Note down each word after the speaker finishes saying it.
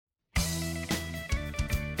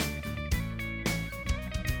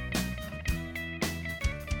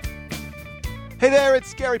Hey there,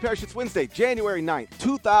 it's Gary Parrish. It's Wednesday, January 9th,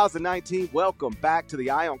 2019. Welcome back to the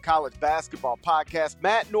Eye on College Basketball Podcast.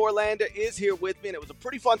 Matt Norlander is here with me, and it was a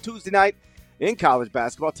pretty fun Tuesday night in college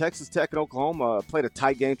basketball. Texas Tech and Oklahoma played a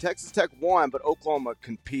tight game. Texas Tech won, but Oklahoma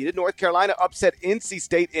competed. North Carolina upset NC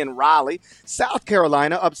State in Raleigh. South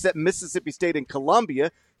Carolina upset Mississippi State in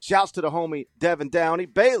Columbia. Shouts to the homie Devin Downey.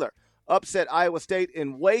 Baylor upset Iowa State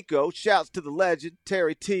in Waco. Shouts to the legend,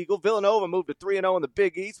 Terry Teagle. Villanova moved to 3-0 in the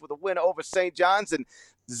Big East with a win over St. John's. And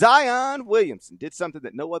Zion Williamson did something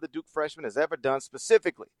that no other Duke freshman has ever done.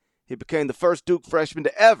 Specifically, he became the first Duke freshman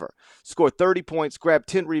to ever score 30 points, grab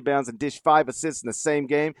 10 rebounds, and dish 5 assists in the same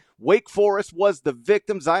game. Wake Forest was the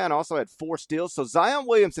victim. Zion also had 4 steals. So Zion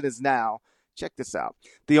Williamson is now, check this out,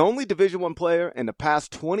 the only Division I player in the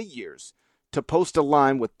past 20 years to post a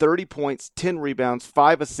line with 30 points, 10 rebounds,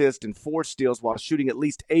 5 assists, and 4 steals while shooting at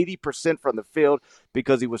least 80% from the field,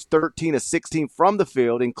 because he was 13 of 16 from the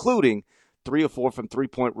field, including 3 of 4 from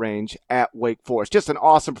three-point range at Wake Forest. Just an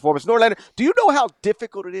awesome performance. Norlander, do you know how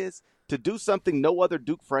difficult it is to do something no other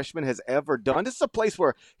Duke freshman has ever done? This is a place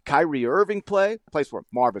where Kyrie Irving played, a place where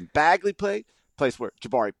Marvin Bagley played, place where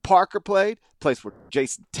Jabari Parker played, place where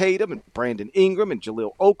Jason Tatum and Brandon Ingram and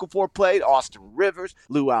Jahlil Okafor played, Austin Rivers,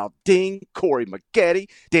 Luol Deng, Corey Maggette,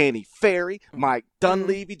 Danny Ferry, Mike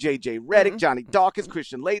Dunleavy, J.J. Redick, Johnny Dawkins,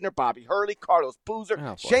 Christian Laettner, Bobby Hurley, Carlos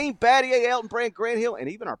Boozer, Shane Battier, Elton Brand, Grant Hill, and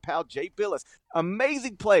even our pal Jay Billis.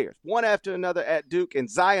 Amazing players, one after another at Duke, and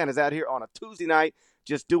Zion is out here on a Tuesday night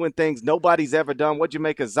just doing things nobody's ever done. What'd you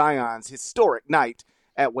make of Zion's historic night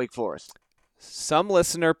at Wake Forest? Some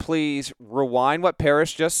listener, please rewind what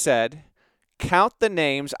Parrish just said. Count the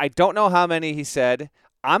names. I don't know how many he said.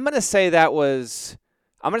 I'm going to say that was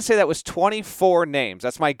 24 names.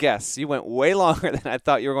 That's my guess. You went way longer than I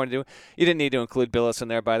thought you were going to do. You didn't need to include Billis in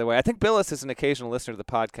there, by the way. I think Billis is an occasional listener to the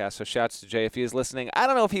podcast, so shouts to Jay if he is listening. I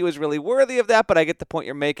don't know if he was really worthy of that, but I get the point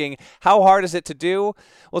you're making. How hard is it to do?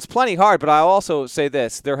 Well, it's plenty hard, but I'll also say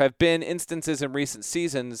this. There have been instances in recent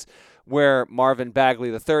seasons where Marvin Bagley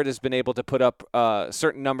III has been able to put up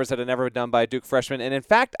certain numbers that have never been done by a Duke freshman. And in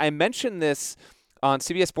fact, I mentioned this on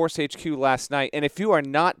CBS Sports HQ last night. And if you are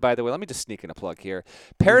not, by the way, let me just sneak in a plug here.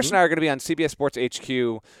 Parrish and I are going to be on CBS Sports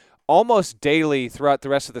HQ almost daily throughout the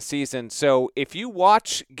rest of the season. So if you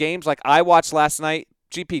watch games like I watched last night,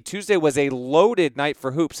 GP, Tuesday was a loaded night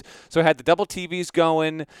for hoops. So I had the double TVs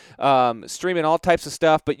going, streaming all types of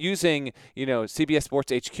stuff, but using, CBS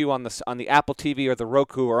Sports HQ on the Apple TV or the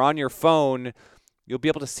Roku or on your phone, you'll be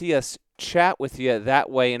able to see us chat with you that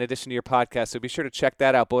way in addition to your podcast. So be sure to check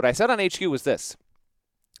that out. But what I said on HQ was this.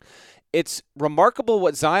 It's remarkable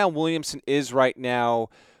what Zion Williamson is right now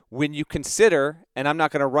when you consider, and I'm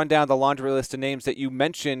not going to run down the laundry list of names that you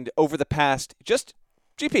mentioned over the past, just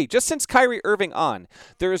since Kyrie Irving on,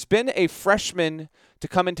 there has been a freshman to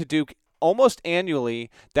come into Duke almost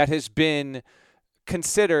annually that has been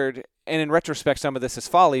considered, and in retrospect, some of this is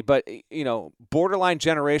folly, but, borderline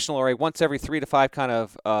generational or a once every 3 to 5 kind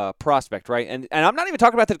of prospect, right? And I'm not even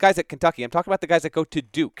talking about the guys at Kentucky. I'm talking about the guys that go to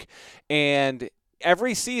Duke. And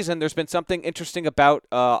every season, there's been something interesting about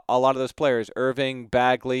a lot of those players. Irving,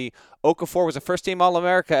 Bagley, Okafor was a first-team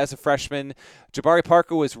All-America as a freshman. Jabari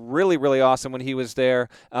Parker was really, really awesome when he was there,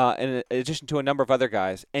 in addition to a number of other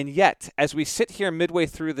guys. And yet, as we sit here midway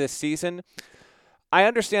through this season, I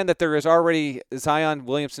understand that there is already Zion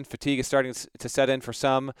Williamson fatigue is starting to set in for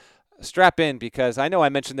some. Strap in, because I know I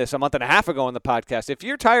mentioned this a month and a half ago on the podcast. If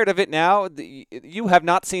you're tired of it now, you have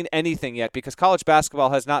not seen anything yet, because college basketball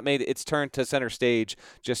has not made its turn to center stage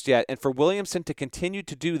just yet. And for Williamson to continue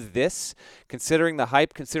to do this, considering the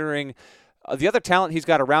hype, considering the other talent he's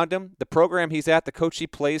got around him, the program he's at, the coach he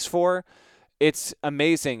plays for, it's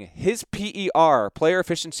amazing. His PER, player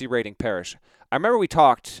efficiency rating, Parrish. I remember we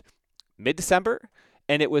talked mid-December,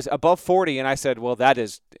 and it was above 40, and I said, well,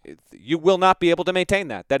 you will not be able to maintain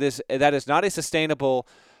that. That is not a sustainable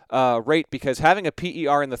rate, because having a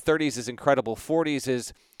PER in the 30s is incredible. 40s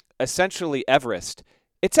is essentially Everest.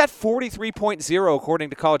 It's at 43.0 according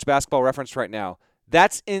to College Basketball Reference right now.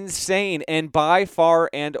 That's insane, and by far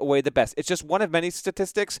and away the best. It's just one of many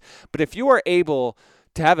statistics, but if you are able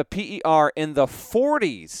to have a PER in the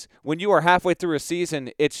 40s when you are halfway through a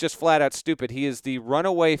season, it's just flat out stupid. He is the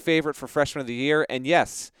runaway favorite for Freshman of the Year, and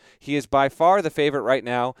yes, he is by far the favorite right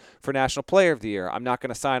now for National Player of the Year. I'm not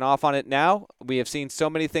going to sign off on it now. We have seen so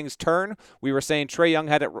many things turn. We were saying Trae Young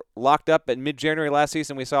had it locked up in mid-January last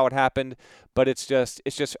season. We saw what happened, but it's just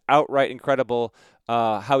outright incredible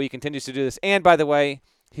how he continues to do this. And by the way,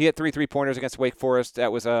 he hit 3 3-pointers against Wake Forest. That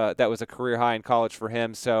was a career high in college for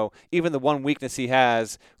him. So even the one weakness he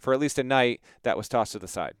has for at least a night, that was tossed to the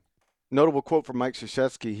side. notable quote from Mike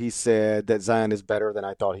Krzyzewski. He said that Zion is better than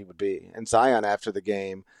I thought he would be. And Zion, after the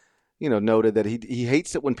game, noted that he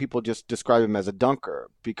hates it when people just describe him as a dunker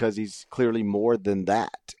because he's clearly more than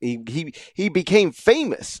that. He became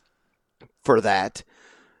famous for that.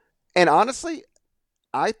 And honestly,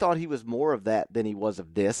 I thought he was more of that than he was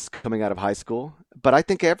of this coming out of high school. But I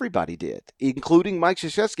think everybody did, including Mike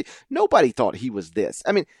Krzyzewski. Nobody thought he was this.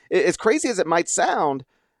 I mean, as crazy as it might sound,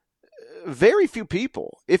 very few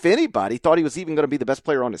people, if anybody, thought he was even going to be the best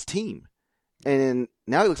player on his team. And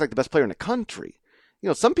now he looks like the best player in the country.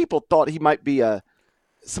 Some people thought he might be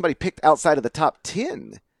somebody picked outside of the top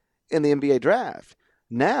 10 in the NBA draft.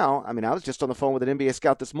 Now, I mean, I was just on the phone with an NBA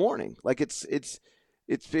scout this morning. Like it's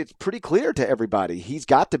pretty clear to everybody. He's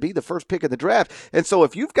got to be the first pick in the draft. And so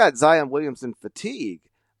if you've got Zion Williamson fatigue,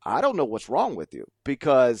 I don't know what's wrong with you,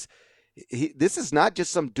 because this is not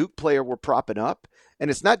just some Duke player we're propping up, and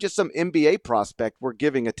it's not just some NBA prospect we're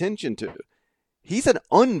giving attention to. He's an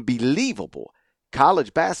unbelievable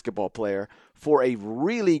college basketball player for a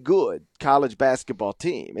really good college basketball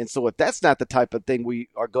team. And so if that's not the type of thing we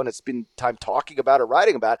are going to spend time talking about or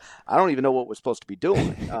writing about, I don't even know what we're supposed to be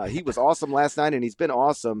doing. He was awesome last night, and he's been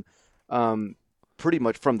awesome pretty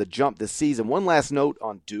much from the jump this season. One last note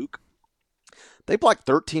on Duke. They blocked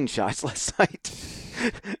 13 shots last night.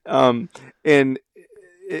 And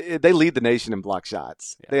they lead the nation in block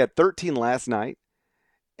shots. Yeah. They had 13 last night.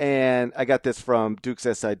 And I got this from Duke's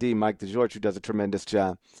SID, Mike DeGeorge, who does a tremendous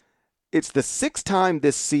job. It's the sixth time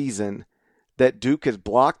this season that Duke has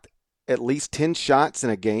blocked at least 10 shots in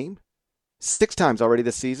a game. 6 times already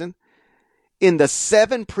this season. In the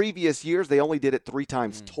 7 previous years, they only did it 3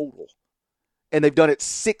 times total. And they've done it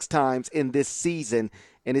 6 times in this season,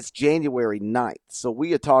 and it's January 9th. So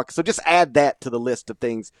so just add that to the list of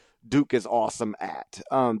things Duke is awesome at.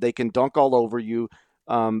 They can dunk all over you.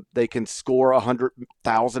 They can score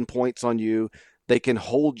 100,000 points on you. They can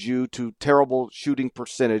hold you to terrible shooting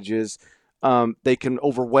percentages. They can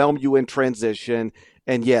overwhelm you in transition.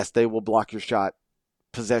 And yes, they will block your shot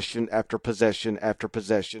possession after possession after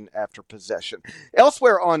possession after possession.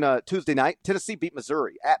 Elsewhere on Tuesday night, Tennessee beat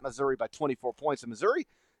Missouri at Missouri by 24 points. And Missouri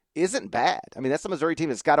isn't bad. I mean, that's a Missouri team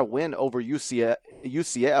that's got to win over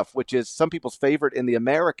UCF, which is some people's favorite in the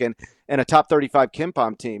American and a top 35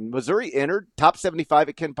 KenPom team. Missouri entered top 75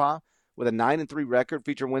 at KenPom with a 9-3 record,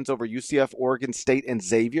 featuring wins over UCF, Oregon State, and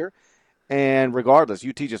Xavier. And regardless,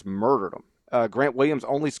 UT just murdered them. Grant Williams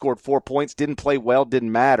only scored 4 points, didn't play well,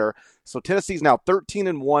 didn't matter. So Tennessee's now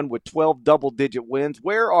 13-1 with 12 double-digit wins.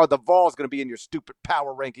 Where are the Vols going to be in your stupid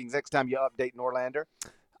power rankings next time you update Norlander?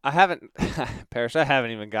 I haven't, Parrish, I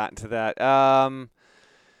haven't even gotten to that.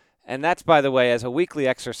 And that's, by the way, as a weekly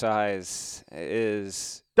exercise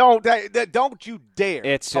is... Don't you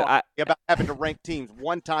dare talk about having to rank teams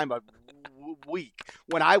one time a week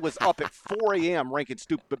when I was up at 4 a.m. ranking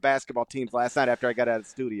stupid basketball teams last night after I got out of the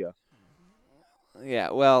studio. Yeah,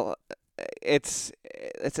 well, it's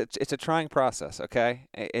a trying process, okay?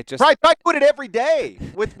 It just try doing it every day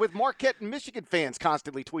with Marquette and Michigan fans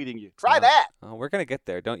constantly tweeting you. Try that. Oh, we're gonna get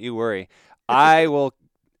there. Don't you worry. I will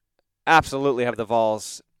absolutely have the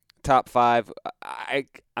Vols top 5.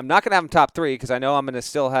 I'm not gonna have them top 3 because I know I'm gonna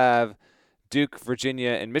still have Duke,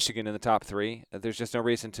 Virginia, and Michigan in the top 3. There's just no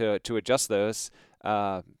reason to adjust those.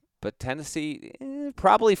 But Tennessee,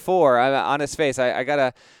 probably 4. On its face, I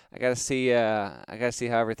gotta see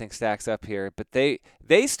how everything stacks up here. But they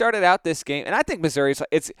started out this game, and I think Missouri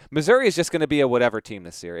is just going to be a whatever team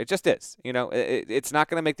this year. It just is. It's not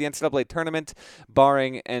going to make the NCAA tournament,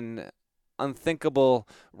 barring an unthinkable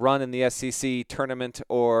run in the SEC tournament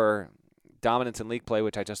or dominance in league play,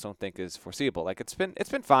 which I just don't think is foreseeable. Like it's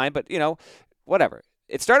been fine, but whatever.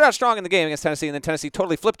 It started out strong in the game against Tennessee, and then Tennessee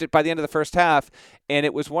totally flipped it by the end of the first half, and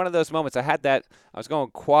it was one of those moments. I was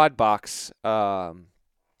going quad box on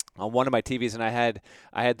one of my TVs, and I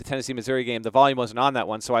had the Tennessee-Missouri game. The volume wasn't on that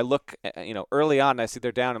one, so I look, early on, and I see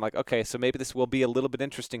they're down. I'm like, okay, so maybe this will be a little bit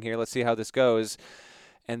interesting here. Let's see how this goes.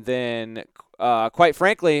 And then, quite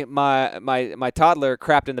frankly, my toddler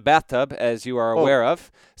crapped in the bathtub, as you are aware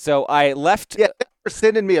of. So I left. Yeah. For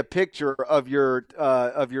sending me a picture of your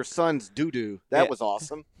son's doo-doo. That was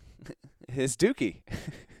awesome. His dookie.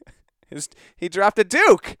 He dropped a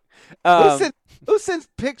Duke. Who sends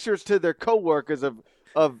pictures to their coworkers of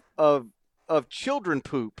children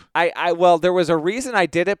poop? Well, there was a reason I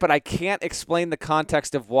did it, but I can't explain the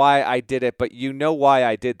context of why I did it. But you know why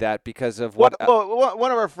I did that, because of what?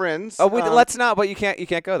 One of our friends. Oh, let's not. But you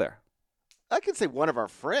can't go there. I can say one of our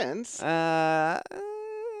friends.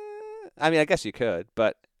 I mean, I guess you could,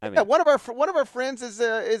 but I mean, one of our friends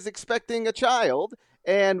is expecting a child,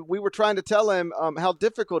 And we were trying to tell him how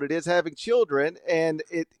difficult it is having children, and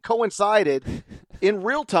it coincided in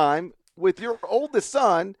real time with your oldest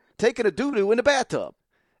son taking a doo-doo in the bathtub.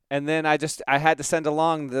 And then I had to send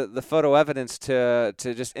along the photo evidence to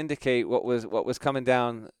just indicate what was coming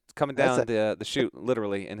down the chute,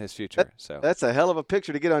 literally, in his future. So that's a hell of a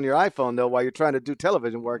picture to get on your iPhone, though, while you're trying to do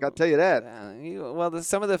television work. I'll tell you that.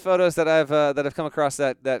 Some of the photos that I've come across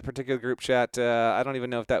that particular group chat, I don't even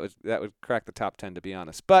know if that would crack the top 10, to be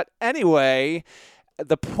honest. But anyway,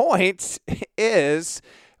 the point is,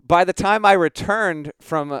 by the time I returned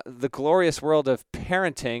from the glorious world of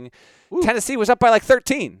parenting, Tennessee was up by like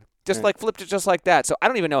 13. Flipped it just like that. So I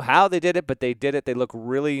don't even know how they did it, but they did it. They look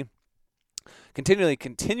really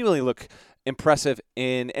continually look impressive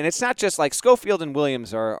and it's not just like Schofield and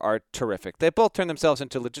Williams are terrific. They both turn themselves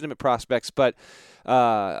into legitimate prospects, but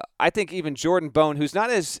I think even Jordan Bone, who's not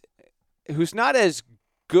as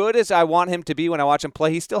good as I want him to be when I watch him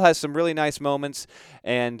play, he still has some really nice moments,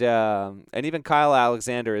 and even Kyle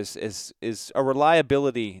Alexander is a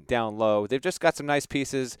reliability down low. They've just got some nice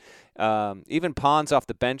pieces. Even Pons off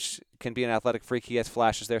the bench can be an athletic freak. He has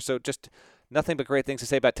flashes there. So just nothing but great things to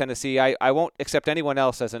say about Tennessee. I won't accept anyone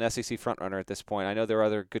else as an SEC frontrunner at this point. I know there are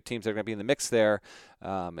other good teams that are going to be in the mix there,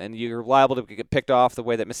 and you're liable to get picked off the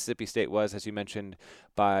way that Mississippi State was, as you mentioned,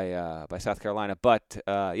 by South Carolina. But,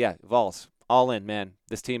 Vols, all in, man.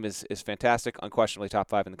 This team is fantastic, unquestionably top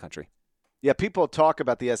 5 in the country. Yeah, people talk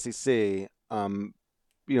about the SEC.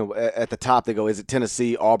 At the top they go, is it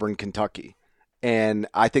Tennessee, Auburn, Kentucky? And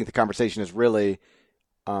I think the conversation is really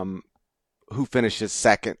who finishes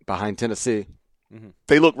second behind Tennessee. Mm-hmm.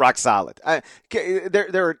 They look rock solid.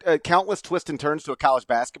 There are countless twists and turns to a college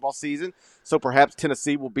basketball season, so perhaps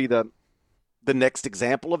Tennessee will be the next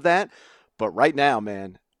example of that. But right now,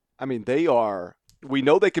 man, I mean, we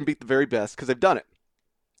know they can beat the very best because they've done it.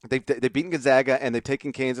 They've beaten Gonzaga, and they've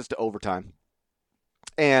taken Kansas to overtime.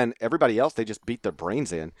 And everybody else, they just beat their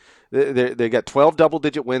brains in. They got 12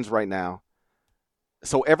 double-digit wins right now.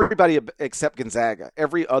 So everybody except Gonzaga,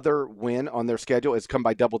 every other win on their schedule has come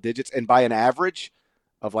by double digits and by an average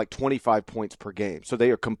of like 25 points per game. So they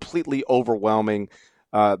are completely overwhelming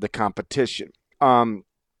the competition.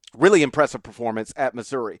 Really impressive performance at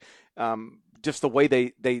Missouri. Just the way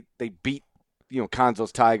they beat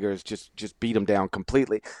Konzo's Tigers, just beat them down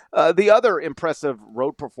completely. The other impressive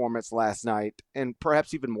road performance last night, and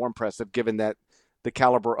perhaps even more impressive given that the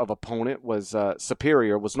caliber of opponent was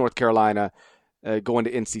superior, was North Carolina going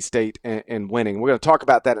to NC State and winning. We're going to talk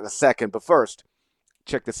about that in a second, but first,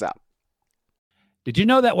 check this out. Did you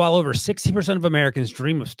know that while over 60% of Americans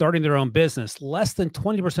dream of starting their own business, less than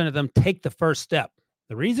 20% of them take the first step?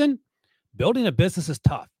 The reason? Building a business is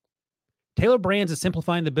tough. Taylor Brands is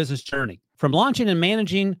simplifying the business journey. From launching and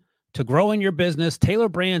managing to growing your business, Taylor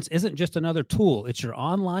Brands isn't just another tool. It's your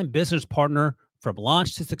online business partner from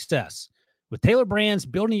launch to success. With Taylor Brands,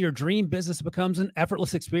 building your dream business becomes an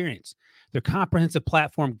effortless experience. Their comprehensive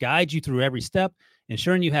platform guides you through every step,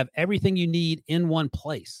 ensuring you have everything you need in one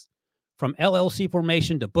place. From LLC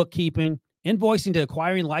formation to bookkeeping, invoicing to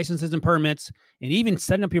acquiring licenses and permits, and even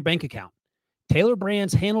setting up your bank account, Taylor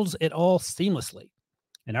Brands handles it all seamlessly.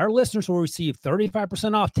 And our listeners will receive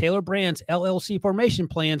 35% off Taylor Brands LLC formation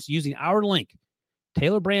plans using our link,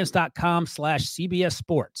 taylorbrands.com/CBS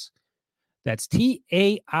Sports. That's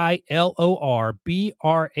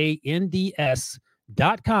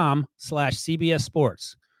TAILORBRANDS.com/CBS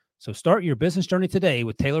Sports. So start your business journey today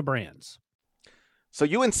with Taylor Brands. So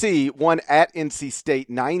UNC won at NC State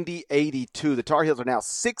 90-82. The Tar Heels are now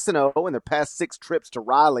 6-0 in their past 6 trips to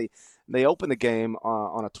Raleigh. They opened the game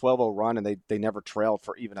on a 12-0 run, and they never trailed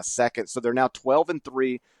for even a second. So they're now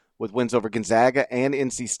 12-3 with wins over Gonzaga and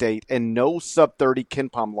NC State, and no sub-30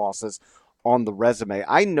 KenPom losses on the resume.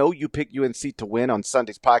 I know you picked UNC to win on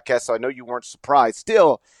Sunday's podcast, so I know you weren't surprised.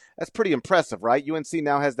 Still, that's pretty impressive, right? UNC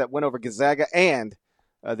now has that win over Gonzaga and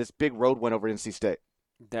this big road win over NC State.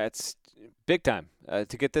 That's big time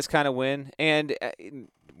to get this kind of win, and it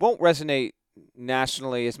won't resonate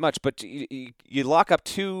nationally as much, but you lock up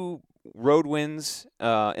 2 road wins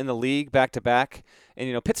in the league back-to-back,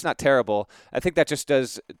 and Pitt's not terrible. I think that just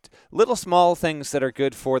does little small things that are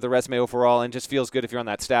good for the resume overall, and just feels good if you're on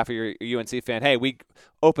that staff or you're a UNC fan. Hey, we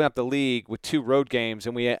open up the league with 2 road games,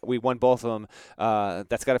 and we won both of them.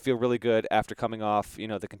 That's got to feel really good after coming off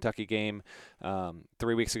the Kentucky game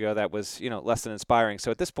 3 weeks ago. That was less than inspiring. So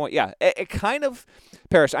at this point, yeah, it kind of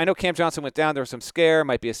Parrish. I know Cam Johnson went down. There was some scare.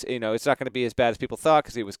 Might be it's not going to be as bad as people thought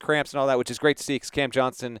because he was cramps and all that, which is great to see because Cam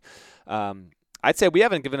Johnson. I'd say we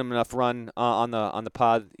haven't given him enough run on the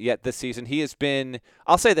pod yet this season. He has been,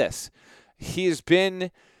 I'll say this, he has been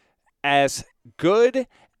as good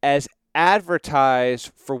as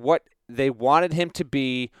advertise for what they wanted him to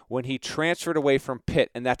be when he transferred away from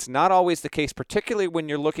Pitt, and that's not always the case, particularly when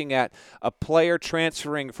you're looking at a player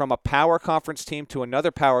transferring from a power conference team to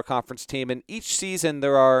another power conference team. And each season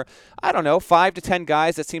there are, 5 to 10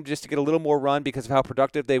 guys that seem just to get a little more run because of how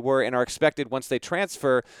productive they were and are expected once they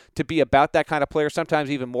transfer to be about that kind of player,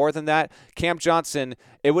 sometimes even more than that. Cam Johnson,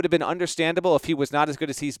 it would have been understandable if he was not as good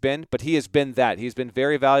as he's been, but he has been that. He's been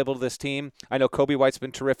very valuable to this team. I know Kobe White's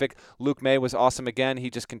been terrific. Luke May was awesome again. He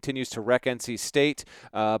just continues to wreck NC State.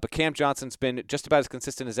 But Cam Johnson's been just about as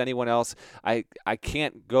consistent as anyone else. I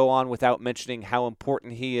can't go on without mentioning how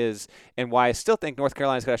important he is and why I still think North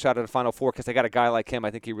Carolina's got a shot at a Final Four because they got a guy like him. I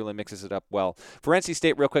think he really mixes it up well. For NC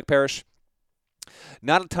State, real quick, Parrish,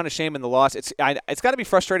 not a ton of shame in the loss. It's got to be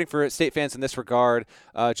frustrating for State fans in this regard.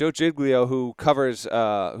 Joe Giglio, who covers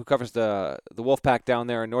the Wolfpack down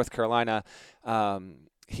there in North Carolina,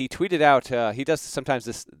 he tweeted out. He does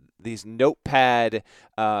sometimes these notepad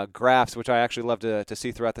graphs, which I actually love to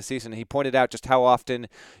see throughout the season. He pointed out just how often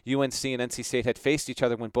UNC and NC State had faced each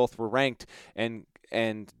other when both were ranked, and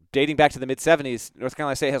dating back to the mid-'70s, North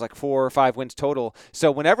Carolina State has like 4 or 5 wins total.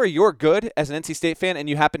 So whenever you're good as an NC State fan and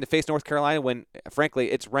you happen to face North Carolina when,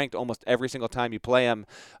 frankly, it's ranked almost every single time you play them,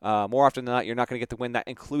 more often than not, you're not going to get the win. That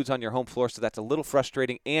includes on your home floor, so that's a little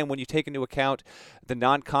frustrating. And when you take into account the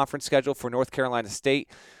non-conference schedule for North Carolina State,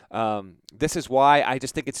 this is why I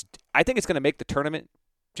think it's going to make the tournament,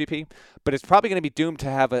 GP, but it's probably going to be doomed to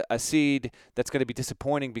have a seed that's going to be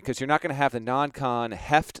disappointing because you're not going to have the non-con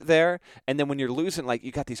heft there. And then when you're losing, like,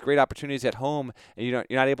 you got these great opportunities at home and you're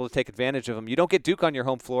not able to take advantage of them. You don't get Duke on your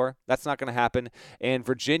home floor. That's not going to happen. And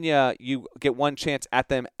Virginia, you get one chance at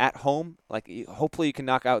them at home. Like, hopefully you can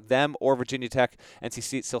knock out them or Virginia Tech. NC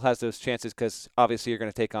State still has those chances because obviously you're going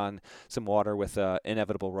to take on some water with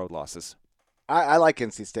inevitable road losses. I like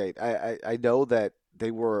NC State. I know that they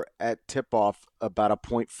were at tip-off about a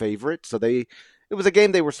point favorite, so it was a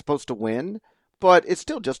game they were supposed to win, but it's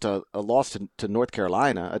still just a loss to North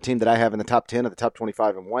Carolina, a team that I have in the top 10 of the top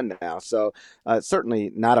 25 and 1 now. So certainly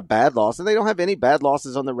not a bad loss, and they don't have any bad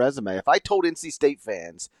losses on their resume. If I told NC State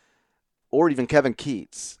fans, or even Kevin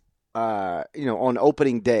Keats, on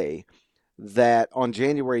opening day, that on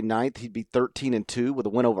January 9th he'd be 13-2 with a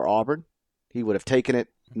win over Auburn, he would have taken it,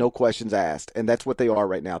 no questions asked, and that's what they are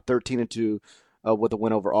right now, 13-2. With a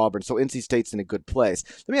win over Auburn. So NC State's in a good place.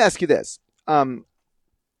 Let me ask you this. Do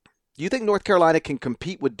you think North Carolina can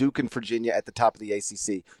compete with Duke and Virginia at the top of the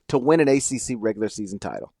ACC to win an ACC regular season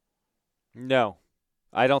title? No.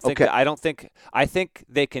 I don't think Okay. I think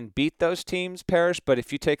they can beat those teams, Parrish, but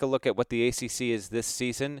if you take a look at what the ACC is this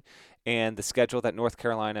season and the schedule that North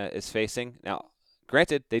Carolina is facing. Now,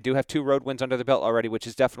 granted, they do have 2 road wins under the belt already, which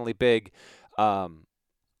is definitely big.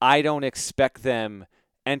 I don't expect them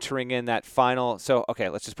entering in that final. So, okay,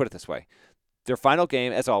 let's just put it this way. Their final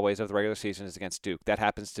game, as always, of the regular season is against Duke. That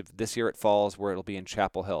happens to this year at Falls, where it'll be in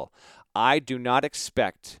Chapel Hill. I do not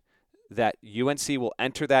expect that UNC will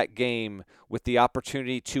enter that game with the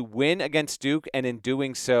opportunity to win against Duke and in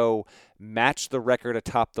doing so match the record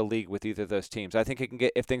atop the league with either of those teams. I think it can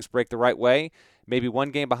get, if things break the right way, maybe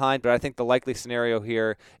 1 game behind, but I think the likely scenario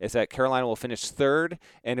here is that Carolina will finish 3rd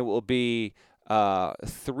and it will be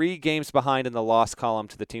 3 games behind in the loss column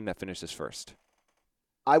to the team that finishes 1st.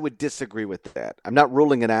 I would disagree with that. I'm not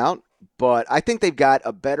ruling it out, but I think they've got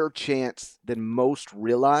a better chance than most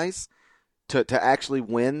realize to actually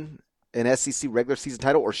win an SEC regular season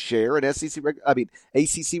title or share an ACC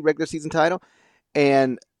regular season title.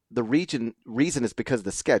 And the reason is because of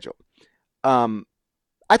the schedule.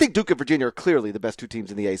 I think Duke and Virginia are clearly the best 2 teams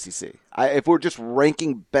in the ACC. If we're just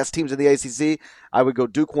ranking best teams in the ACC, I would go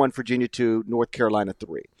Duke 1, Virginia 2, North Carolina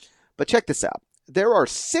 3. But check this out. There are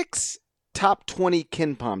 6 top 20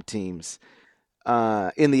 KenPom teams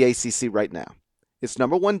in the ACC right now. It's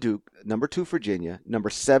number 1 Duke, number 2 Virginia, number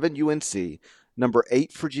 7 UNC, number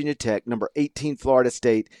 8 Virginia Tech, number 18 Florida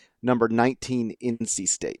State, number 19 NC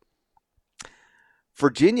State.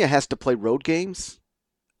 Virginia has to play road games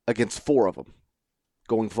against 4 of them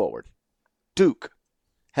going forward. Duke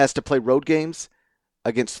has to play road games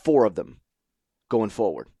against 4 of them going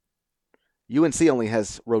forward. UNC only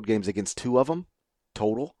has road games against 2 of them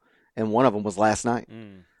total, and 1 of them was last night.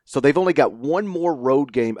 So they've only got 1 more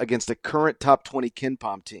road game against a current top 20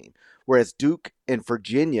 KenPom team, whereas Duke and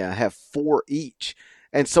Virginia have 4 each.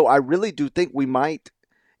 And so I really do think we might,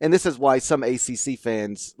 and this is why some ACC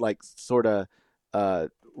fans sort of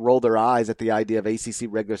roll their eyes at the idea of ACC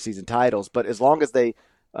regular season titles, but as long as they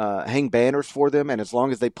hang banners for them and as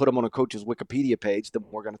long as they put them on a coach's Wikipedia page, then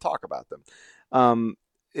we're going to talk about them.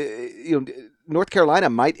 North Carolina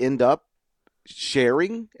might end up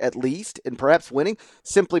sharing at least and perhaps winning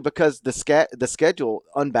simply because the schedule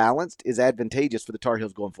unbalanced is advantageous for the Tar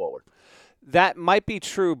Heels going forward. That might be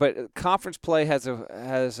true, but conference play has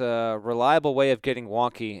a reliable way of getting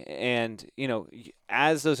wonky, and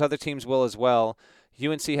as those other teams will as well.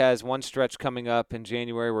 UNC has one stretch coming up in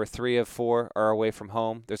January where 3 of 4 are away from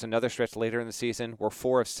home. There's another stretch later in the season where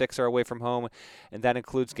 4 of 6 are away from home, and that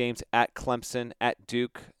includes games at Clemson, at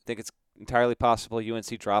Duke. I think it's entirely possible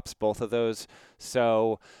UNC drops both of those.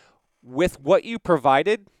 So with what you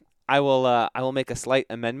provided, I will make a slight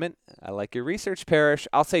amendment. I like your research, Parrish.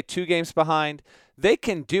 I'll say 2 games behind. They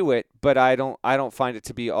can do it, but I don't find it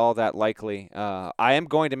to be all that likely. I am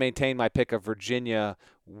going to maintain my pick of Virginia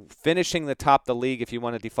finishing the top of the league. If you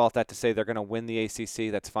want to default that to say they're going to win the ACC,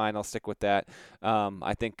 that's fine. I'll stick with that.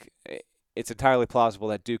 I think it's entirely plausible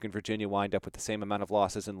that Duke and Virginia wind up with the same amount of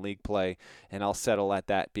losses in league play, and I'll settle at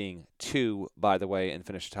that being 2, by the way, and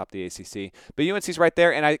finish atop the ACC. But UNC's right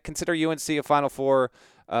there, and I consider UNC a Final Four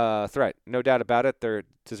threat. No doubt about it. They're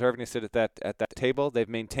deserving to sit at that table. They've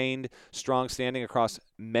maintained strong standing across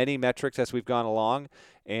many metrics as we've gone along,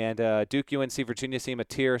 and Duke, UNC, Virginia seem a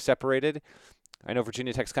tier separated. I know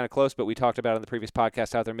Virginia Tech's kind of close, but we talked about in the previous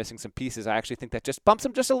podcast how they're missing some pieces. I actually think that just bumps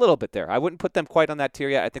them just a little bit there. I wouldn't put them quite on that tier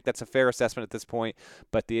yet. I think that's a fair assessment at this point.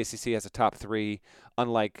 But the ACC has a top 3,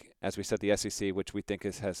 unlike, as we said, the SEC, which we think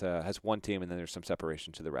has one team, and then there's some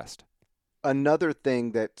separation to the rest. Another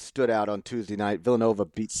thing that stood out on Tuesday night, Villanova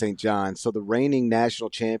beat St. John's. So the reigning national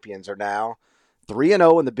champions are now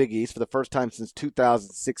 3-0 in the Big East for the first time since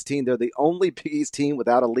 2016. They're the only Big East team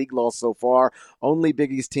without a league loss so far, only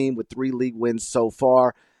Big East team with 3 league wins so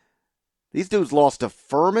far. These dudes lost to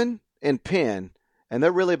Furman and Penn, and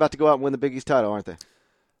they're really about to go out and win the Big East title, aren't they?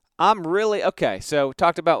 I'm really okay. So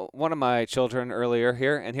talked about one of my children earlier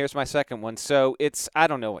here, and here's my second one. So I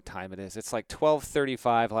don't know what time it is. It's like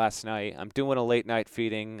 12:35 last night. I'm doing a late night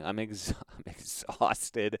feeding. I'm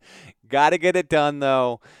exhausted. Got to get it done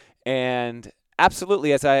though, and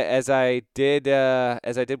absolutely, as I did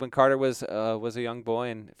when Carter was a young boy,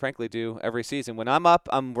 and frankly do every season. When I'm up,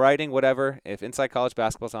 I'm writing whatever. If Inside College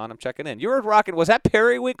Basketball's on, I'm checking in. You were rocking. Was that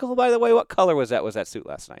periwinkle, by the way? What color was that suit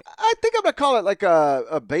last night? I think I'm gonna call it like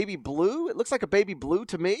a baby blue. It looks like a baby blue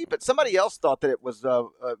to me, but somebody else thought that it was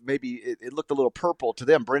maybe it looked a little purple to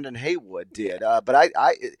them. Brendan Haywood did, but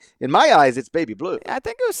I in my eyes, it's baby blue. I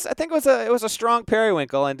think it was a strong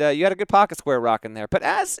periwinkle, and you had a good pocket square rocking there. But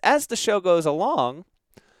as the show goes along,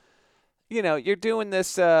 you're doing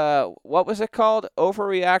this, what was it called?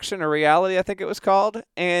 Overreaction or reality, I think it was called.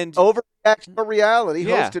 And Overreaction or reality,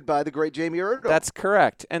 hosted by the great Jamie Erdo. That's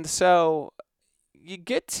correct. And so you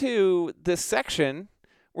get to this section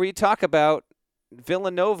where you talk about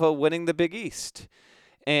Villanova winning the Big East.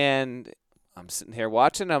 And I'm sitting here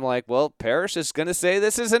watching. I'm like, well, Parrish is going to say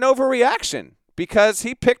this is an overreaction because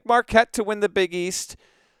he picked Marquette to win the Big East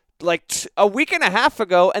like a week and a half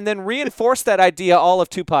ago, and then reinforced that idea all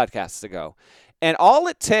of 2 podcasts ago. And all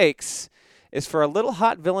it takes is for a little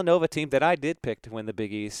hot Villanova team that I did pick to win the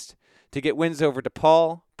Big East to get wins over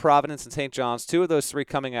DePaul, Providence, and St. John's, 2 of those 3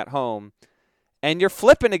 coming at home, and you're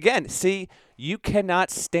flipping again. See, you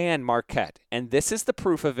cannot stand Marquette, and this is the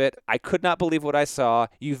proof of it. I could not believe what I saw.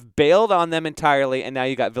 You've bailed on them entirely, and now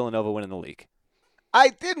you got Villanova winning the league. I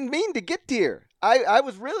didn't mean to get here. I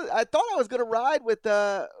thought I was going to ride with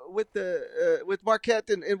Marquette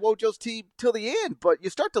and Wojo's team till the end, but you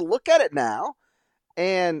start to look at it now,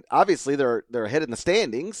 and obviously they're ahead in the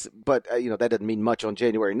standings, but that doesn't mean much on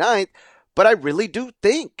January 9th. But I really do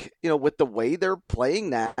think, with the way they're playing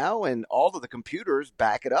now and all of the computers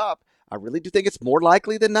back it up, I really do think it's more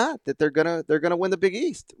likely than not that they're gonna win the Big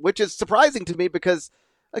East, which is surprising to me because,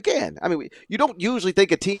 again, I mean, you don't usually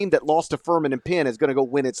think a team that lost to Furman and Penn is going to go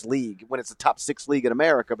win its league when it's a top 6 league in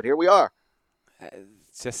America, but here we are.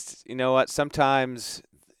 It's just, you know what, sometimes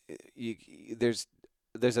there's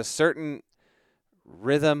a certain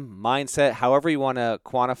rhythm, mindset, however you want to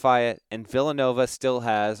quantify it, and Villanova still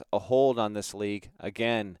has a hold on this league.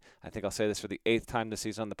 Again, I think I'll say this for the 8th time this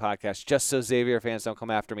season on the podcast, just so Xavier fans don't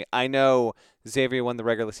come after me. I know Xavier won the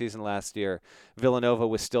regular season last year. Villanova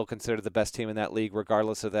was still considered the best team in that league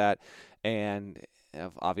regardless of that, and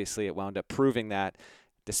obviously it wound up proving that.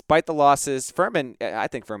 Despite the losses, I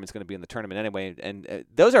think Furman's going to be in the tournament anyway, and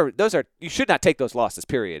those are you should not take those losses,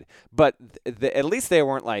 period. But at least they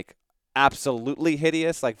weren't like absolutely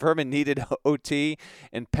hideous. Like Furman needed OT,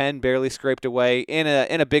 and Penn barely scraped away in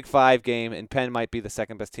a Big 5 game, and Penn might be the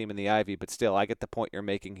second best team in the Ivy, but still, I get the point you're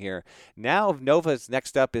making here. Now Nova's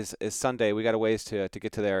next up is Sunday. We got a ways to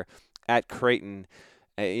get to there at Creighton.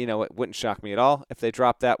 It wouldn't shock me at all if they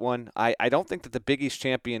drop that one. I don't think that the Big East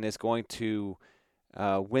champion is going to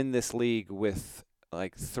win this league with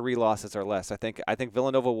like 3 losses or less. I think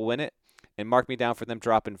Villanova will win it, and mark me down for them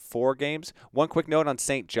dropping 4 games. One quick note on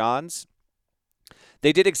St. John's.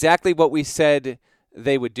 They did exactly what we said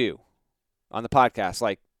they would do on the podcast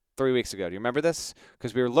like 3 weeks ago. Do you remember this?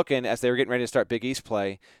 Because we were looking as they were getting ready to start Big East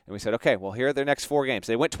play, and we said, okay, well, here are their next 4 games.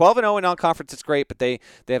 They went 12-0 in non-conference. It's great, but they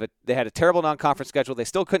had a terrible non-conference schedule. They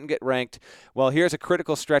still couldn't get ranked. Well, here's a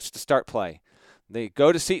critical stretch to start play. They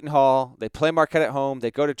go to Seton Hall. They play Marquette at home.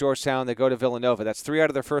 They go to Georgetown. They go to Villanova. That's 3 out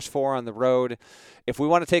of their first 4 on the road. If we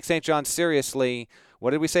want to take St. John's seriously,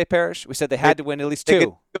 what did we say, Parrish? We said they had to win at least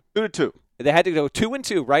 2. 2-2. They had to go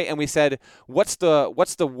 2-2, right? And we said, what's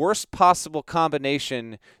the worst possible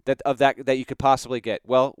combination that you could possibly get?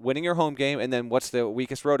 Well, winning your home game, and then what's the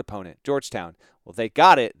weakest road opponent? Georgetown. Well, they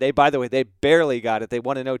got it. By the way, they barely got it. They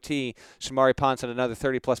won an OT. Shamari Ponce had another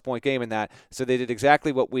 30-plus point game in that. So they did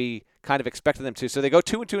exactly what we kind of expected them to. So they go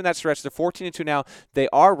 2-2 in that stretch. They're 14-2 now. They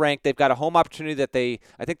are ranked. They've got a home opportunity that I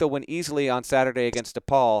think they'll win easily on Saturday against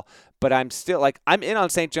DePaul. But I'm still I'm in on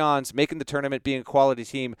St. John's making the tournament, being a quality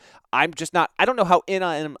team. I'm just not. I don't know how in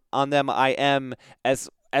on them I am as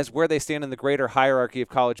where they stand in the greater hierarchy of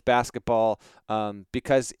college basketball.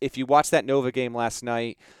 Because if you watch that Nova game last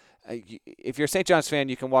night, if you're a St. John's fan,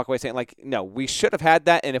 you can walk away saying, no, we should have had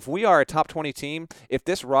that. And if we are a top 20 team, if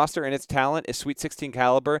this roster and its talent is Sweet 16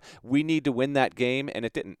 caliber, we need to win that game, and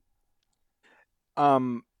it didn't.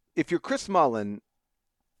 If you're Chris Mullen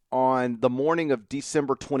on the morning of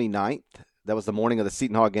December 29th, that was the morning of the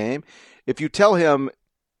Seton Hall game, if you tell him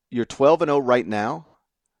you're 12-0 right now,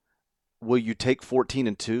 will you take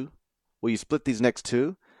 14-2? Will you split these next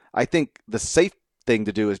 2? I think the safe thing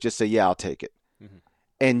to do is just say, yeah, I'll take it. Mm-hmm.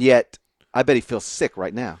 And yet, I bet he feels sick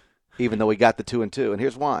right now, even though he got the 2-2. And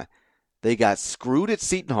here's why. They got screwed at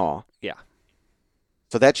Seton Hall. Yeah.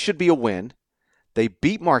 So that should be a win. They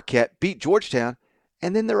beat Marquette, beat Georgetown,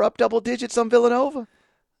 and then they're up double digits on Villanova.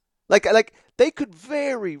 Like they could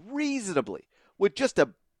very reasonably, with just a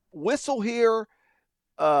whistle here,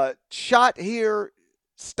 shot here,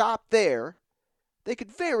 stop there, they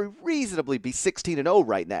could very reasonably be 16-0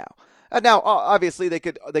 right now. Now, obviously, they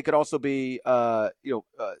could also be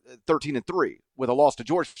 13-3 with a loss to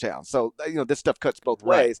Georgetown. So this stuff cuts both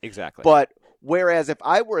ways. Exactly. But whereas if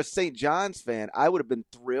I were a St. John's fan, I would have been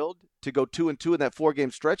thrilled to go 2-2 in that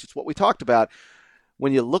 4-game stretch. It's what we talked about.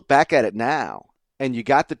 When you look back at it now, and you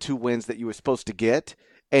got the 2 wins that you were supposed to get,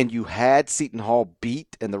 and you had Seton Hall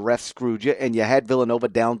beat, and the refs screwed you, and you had Villanova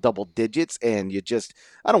down double digits, and you just,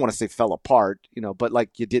 I don't want to say fell apart,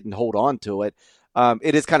 but you didn't hold on to it.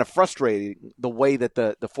 It is kind of frustrating the way that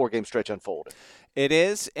the 4-game stretch unfolded. It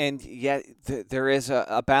is, and yet there is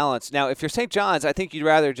a balance. Now, if you're St. John's, I think you'd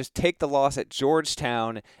rather just take the loss at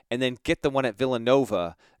Georgetown and then get the one at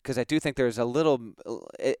Villanova, because I do think there's a little.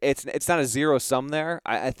 It's not a zero sum there.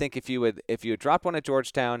 I think if you had dropped one at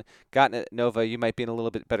Georgetown, gotten at Nova, you might be in a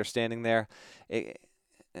little bit better standing there.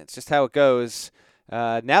 It's just how it goes.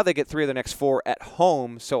 Now they get 3 of their next 4 at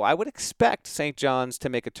home, so I would expect St. John's to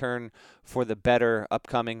make a turn for the better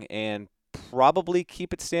upcoming and probably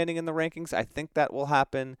keep it standing in the rankings. I think that will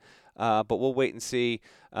happen, but we'll wait and see.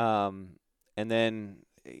 And then,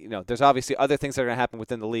 there's obviously other things that are going to happen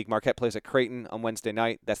within the league. Marquette plays at Creighton on Wednesday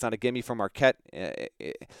night. That's not a gimme for Marquette.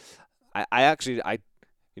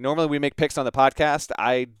 Normally we make picks on the podcast.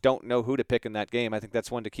 I don't know who to pick in that game. I think that's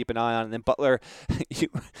one to keep an eye on. And then Butler,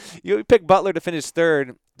 you pick Butler to finish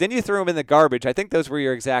 3rd. Then you threw him in the garbage. I think those were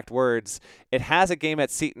your exact words. It has a game at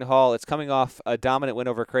Seton Hall. It's coming off a dominant win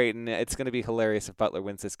over Creighton. It's going to be hilarious if Butler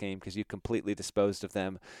wins this game because you completely disposed of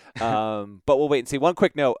them. But we'll wait and see. One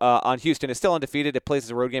quick note on Houston. It's still undefeated. It plays as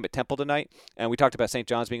a road game at Temple tonight. And we talked about St.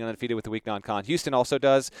 John's being undefeated with the week non-con. Houston also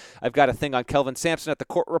does. I've got a thing on Kelvin Sampson at the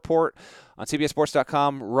Court Report on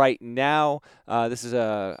CBSSports.com right now. This is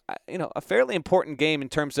a fairly important game in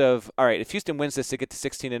terms of, all right, if Houston wins this to get to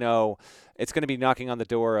 16-0, it's going to be knocking on the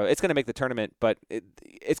door. It's going to make the tournament, but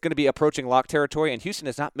it's going to be approaching lock territory. And Houston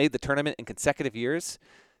has not made the tournament in consecutive years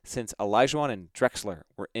since Olajuwon and Drexler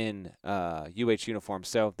were in UH uniforms.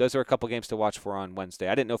 So those are a couple games to watch for on Wednesday.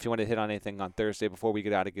 I didn't know if you wanted to hit on anything on Thursday before we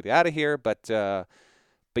get out of here, but yeah.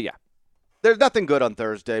 There's nothing good on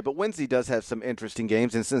Thursday, but Wednesday does have some interesting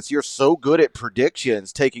games. And since you're so good at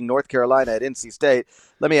predictions, taking North Carolina at NC State,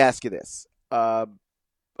 let me ask you this.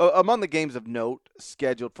 Among the games of note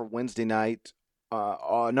scheduled for Wednesday night,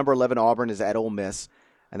 number 11 Auburn is at Ole Miss,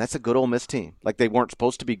 and that's a good Ole Miss team. Like, they weren't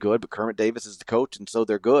supposed to be good, but Kermit Davis is the coach, and so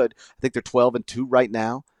they're good. I think they're 12-2 right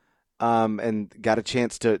now, and got a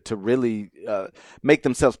chance to really make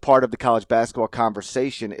themselves part of the college basketball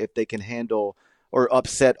conversation if they can handle or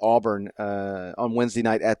upset Auburn on Wednesday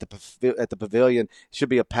night at the Pavilion. It should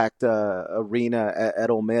be a packed arena at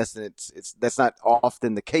Ole Miss, and that's not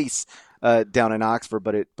often the case down in Oxford,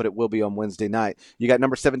 but it will be on Wednesday night. You got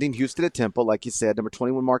number 17 Houston at Temple, like you said. Number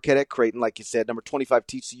 21 Marquette at Creighton, like you said. Number 25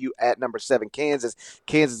 TCU at number 7 Kansas.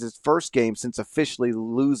 Kansas' first game since officially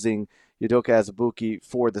losing Udoka Azubuike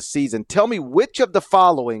for the season. Tell me which of the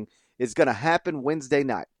following is going to happen Wednesday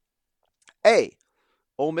night. A,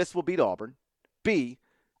 Ole Miss will beat Auburn. B,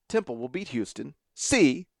 Temple will beat Houston.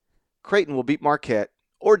 C, Creighton will beat Marquette.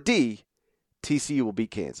 Or D, TCU will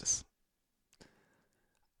beat Kansas.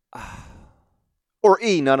 Or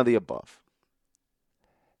E, none of the above.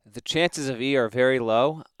 The chances of E are very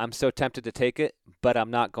low. I'm so tempted to take it, but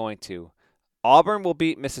I'm not going to. Auburn will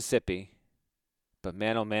beat Mississippi. But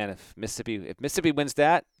man, oh man, if Mississippi wins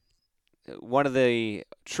that, one of the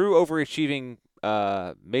true overachieving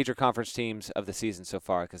major conference teams of the season so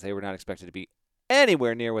far, because they were not expected to be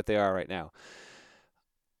anywhere near what they are right now.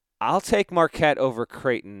 I'll take Marquette over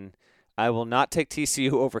Creighton. I will not take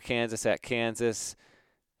TCU over Kansas at Kansas.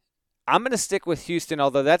 I'm going to stick with Houston,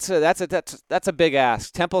 although that's a big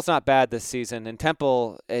ask. Temple's not bad this season, and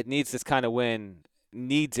Temple, it needs this kind of win,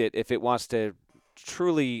 needs it if it wants to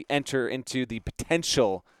truly enter into the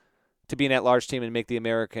potential to be an at-large team and make the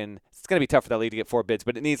American. It's going to be tough for that league to get 4 bids,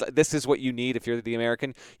 but this is what you need if you're the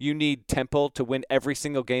American. You need Temple to win every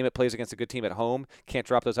single game it plays against a good team at home. Can't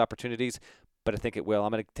drop those opportunities, but I think it will.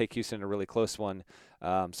 I'm going to take Houston in a really close one.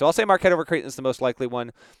 So I'll say Marquette over Creighton is the most likely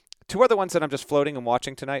one. 2 other ones that I'm just floating and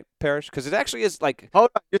watching tonight, Parrish, because it actually is like. Hold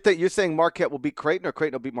on. You're saying Marquette will beat Creighton or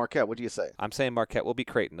Creighton will beat Marquette? What do you say? I'm saying Marquette will beat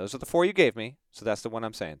Creighton. Those are the 4 you gave me, so that's the one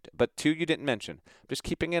I'm saying. But 2 you didn't mention. I'm just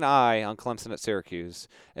keeping an eye on Clemson at Syracuse,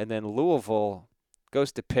 and then Louisville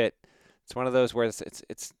goes to Pitt. It's one of those where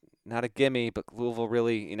it's not a gimme, but Louisville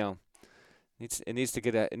really needs to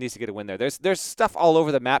get a win there. There's stuff all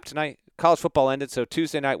over the map tonight. College football ended, so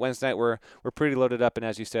Tuesday night, Wednesday night we're pretty loaded up, and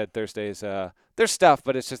as you said, Thursdays there's stuff,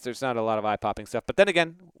 but it's just there's not a lot of eye-popping stuff. But then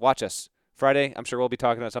again, watch us. Friday, I'm sure we'll be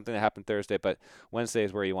talking about something that happened Thursday, but Wednesday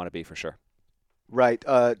is where you want to be for sure. Right.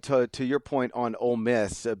 To your point on Ole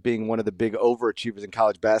Miss being one of the big overachievers in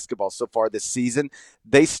college basketball so far this season,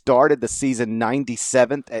 they started the season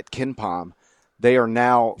 97th at KenPom. They are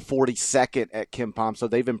now 42nd at KenPom, so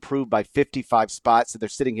they've improved by 55 spots. So they're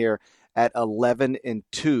sitting here at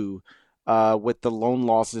 11-2, with the lone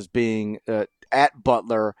losses being at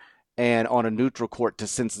Butler and on a neutral court to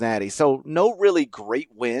Cincinnati. So no really great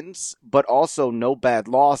wins, but also no bad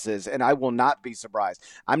losses, and I will not be surprised.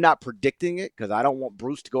 I'm not predicting it because I don't want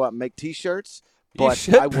Bruce to go out and make T-shirts. But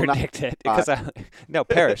you should predict it because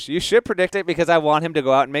Parrish, you should predict it because I want him to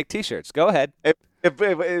go out and make T-shirts. Go ahead. If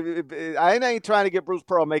I ain't trying to get Bruce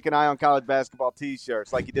Pearl making Eye on College basketball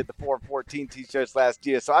T-shirts like he did the 4-14 T-shirts last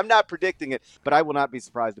year, so I'm not predicting it. But I will not be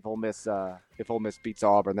surprised if Ole Miss beats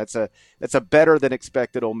Auburn. That's a better than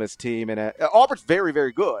expected Ole Miss team, and Auburn's very,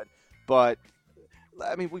 very good. But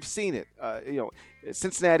I mean, we've seen it.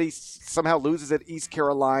 Cincinnati somehow loses at East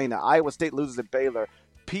Carolina. Iowa State loses at Baylor.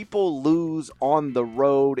 People lose on the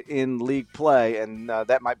road in league play, and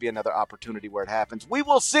that might be another opportunity where it happens. We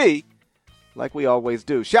will see. Like we always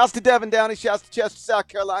do. Shouts to Devin Downey. Shouts to Chester, South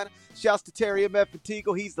Carolina. Shouts to Terry M.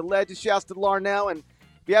 Fatigo. He's the legend. Shouts to Larnell. And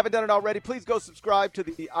if you haven't done it already, please go subscribe to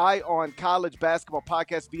the Eye on College Basketball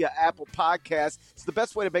Podcast via Apple Podcasts. It's the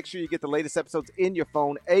best way to make sure you get the latest episodes in your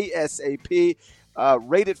phone ASAP.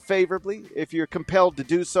 Rate it favorably if you're compelled to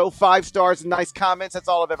do so. 5 stars and nice comments. That's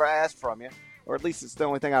all I've ever asked from you. Or at least it's the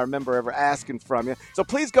only thing I remember ever asking from you. So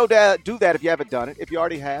please go do that if you haven't done it. If you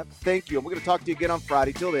already have, thank you. And we're going to talk to you again on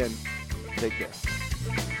Friday. Till then, take care.